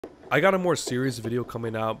I got a more serious video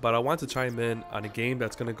coming out, but I want to chime in on a game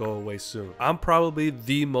that's gonna go away soon. I'm probably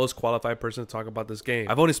the most qualified person to talk about this game.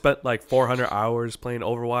 I've only spent like 400 hours playing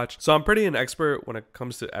Overwatch, so I'm pretty an expert when it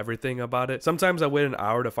comes to everything about it. Sometimes I wait an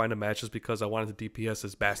hour to find a match just because I wanted to DPS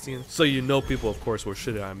as Bastion, so you know people of course were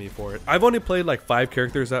shitting on me for it. I've only played like 5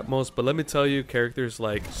 characters at most, but let me tell you, characters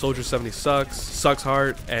like Soldier 70 sucks, Sucks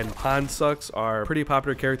Heart, and Han sucks are pretty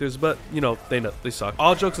popular characters, but you know, they suck.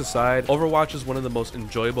 All jokes aside, Overwatch is one of the most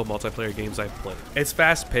enjoyable multiplayer games I've played. It's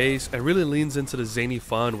fast paced and really leans into the zany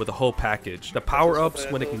fun with the whole package. The power-ups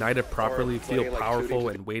when ignited properly feel powerful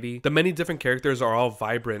and weighty. The many different characters are all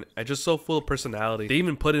vibrant and just so full of personality. They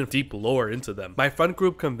even put in deep lore into them. My friend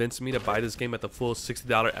group convinced me to buy this game at the full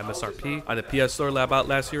 $60 MSRP on the PS Store lab out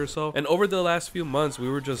last year or so, and over the last few months we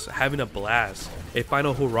were just having a blast. A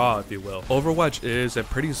final hurrah, if you will. Overwatch is, and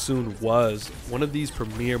pretty soon was, one of these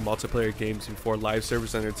premier multiplayer games before live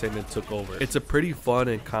service entertainment took over. It's a pretty fun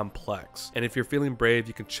and complex, and if you're feeling brave,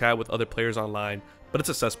 you can chat with other players online, but it's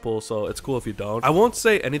a cesspool, so it's cool if you don't. I won't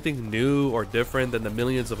say anything new or different than the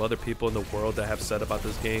millions of other people in the world that have said about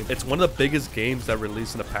this game. It's one of the biggest games that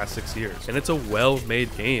released in the past 6 years, and it's a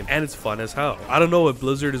well-made game, and it's fun as hell. I don't know what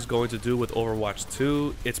Blizzard is going to do with Overwatch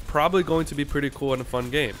 2. It's probably going to be pretty cool and a fun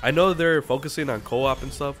game. I know they're focusing on co-op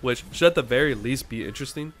and stuff, which should at the very least be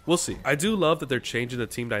interesting. We'll see. I do love that they're changing the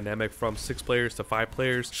team dynamic from 6 players to 5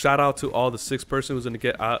 players. Shout out to all the 6 person who's going to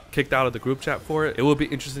get kicked out of the group chat for it. It will be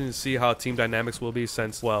interesting to see how team dynamics will be,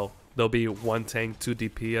 since, well, there'll be 1 tank, 2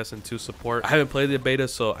 DPS, and 2 support. I haven't played the beta,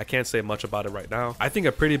 so I can't say much about it right now. I think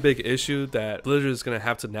a pretty big issue that Blizzard is going to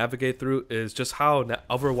have to navigate through is just how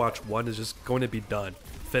Overwatch 1 is just going to be done.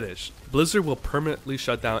 Finished. Blizzard will permanently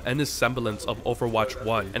shut down any semblance of Overwatch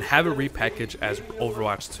 1 and have it repackaged as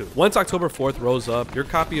Overwatch 2. Once October 4th rolls up, your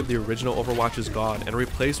copy of the original Overwatch is gone and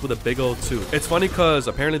replaced with a big old 2. It's funny because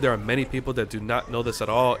apparently there are many people that do not know this at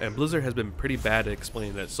all, and Blizzard has been pretty bad at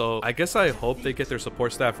explaining it, so I guess I hope they get their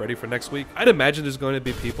support staff ready for next week. I'd imagine there's going to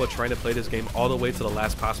be people trying to play this game all the way to the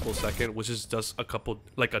last possible second, which is just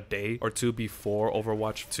a day or 2 before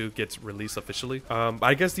Overwatch 2 gets released officially.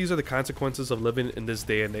 I guess these are the consequences of living in this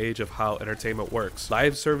day and age of how entertainment works.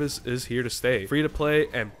 Live service is here to stay. Free to play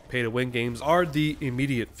and pay to win games are the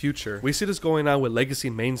immediate future. We see this going on with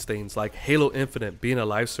legacy mainstays like Halo Infinite being a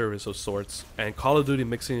live service of sorts, and Call of Duty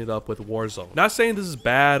mixing it up with Warzone. Not saying this is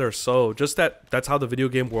bad or so, just that that's how the video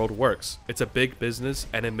game world works. It's a big business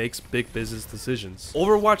and it makes big business decisions.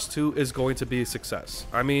 Overwatch 2 is going to be a success.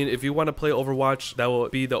 I mean, if you want to play Overwatch, that will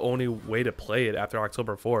be the only way to play it after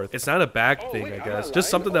October 4th. It's not a bad thing, I guess.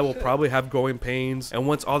 Just something that will probably have growing pains, and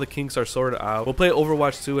once all the kinks are sorted out, we'll play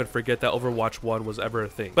Overwatch 2 and forget that Overwatch 1 was ever a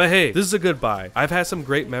thing. But hey, this is a goodbye. I've had some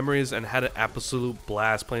great memories and had an absolute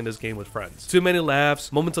blast playing this game with friends. Too many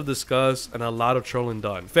laughs, moments of disgust, and a lot of trolling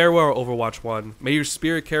done. Farewell, Overwatch 1. May your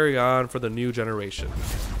spirit carry on for the new generation.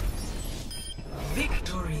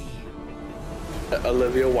 Victory.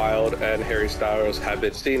 Olivia Wilde and Harry Styles have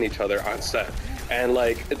been seeing each other on set, and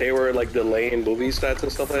like they were like delaying movie sets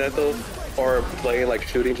and stuff like that though, or playing like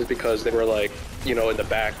shooting just because they were like, you know, in the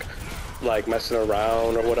back like messing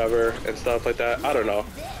around or whatever and stuff like that. I don't know.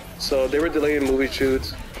 So they were delaying movie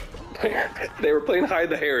shoots. They were playing Hide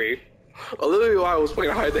the Harry. Olivia Wilde was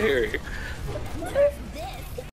playing Hide the Harry.